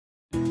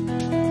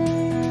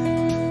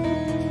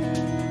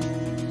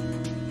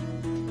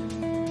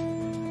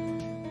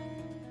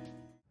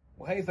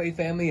Hey Faith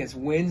family, it's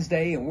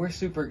Wednesday and we're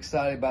super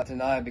excited about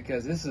tonight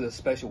because this is a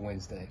special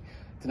Wednesday.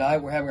 Tonight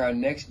we're having our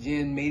next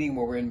gen meeting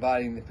where we're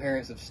inviting the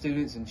parents of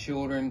students and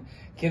children,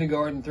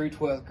 kindergarten through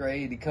 12th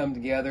grade, to come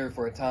together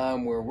for a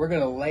time where we're going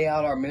to lay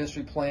out our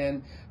ministry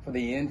plan for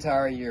the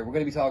entire year. We're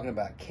going to be talking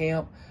about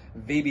camp,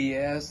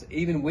 VBS,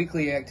 even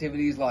weekly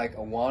activities like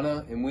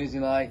Awana and Wednesday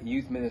night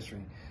youth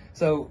ministry.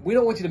 So we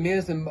don't want you to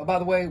miss, and by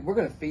the way, we're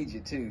going to feed you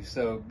too.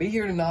 So be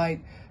here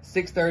tonight,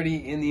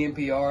 6:30 in the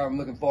NPR. I'm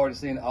looking forward to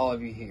seeing all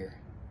of you here.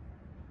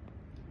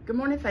 Good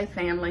morning, Faith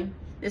family.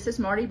 This is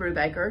Marty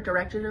Brubaker,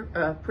 Director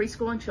of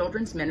Preschool and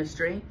Children's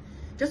Ministry.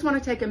 Just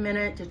want to take a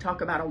minute to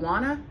talk about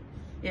Awana.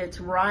 It's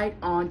right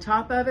on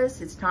top of us.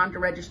 It's time to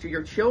register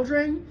your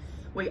children.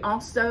 We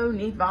also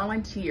need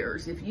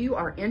volunteers. If you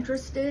are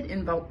interested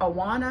in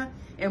Awana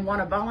and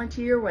want to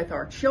volunteer with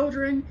our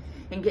children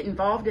and get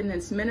involved in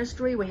this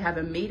ministry, we have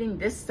a meeting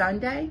this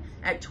Sunday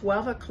at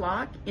 12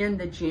 o'clock in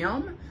the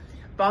gym.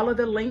 Follow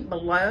the link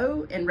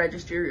below and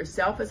register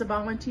yourself as a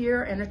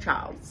volunteer and a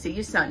child. See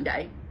you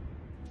Sunday.